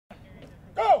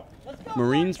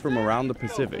Marines from around the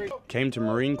Pacific came to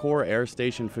Marine Corps Air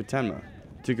Station Futenma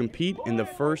to compete in the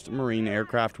First Marine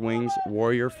Aircraft Wing's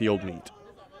Warrior Field Meet.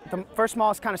 The First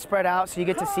MAW is kind of spread out, so you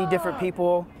get to see different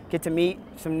people, get to meet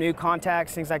some new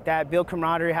contacts, things like that, build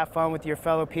camaraderie, have fun with your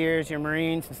fellow peers, your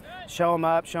Marines, show them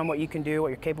up, show them what you can do, what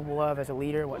you're capable of as a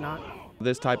leader, whatnot.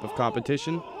 This type of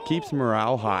competition keeps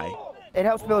morale high. It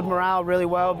helps build morale really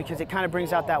well because it kind of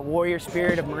brings out that warrior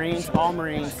spirit of Marines, all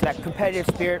Marines, that competitive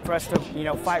spirit for us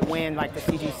to, fight, win, like the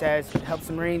CG says. It helps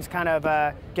the Marines kind of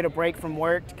get a break from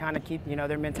work to kind of keep,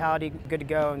 their mentality good to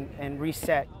go and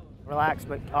reset, relax,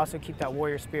 but also keep that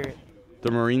warrior spirit.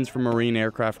 The Marines from Marine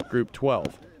Aircraft Group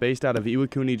 12, based out of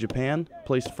Iwakuni, Japan,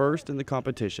 placed first in the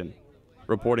competition.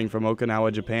 Reporting from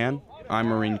Okinawa, Japan, I'm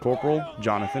Marine Corporal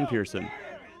Jonathan Pearson.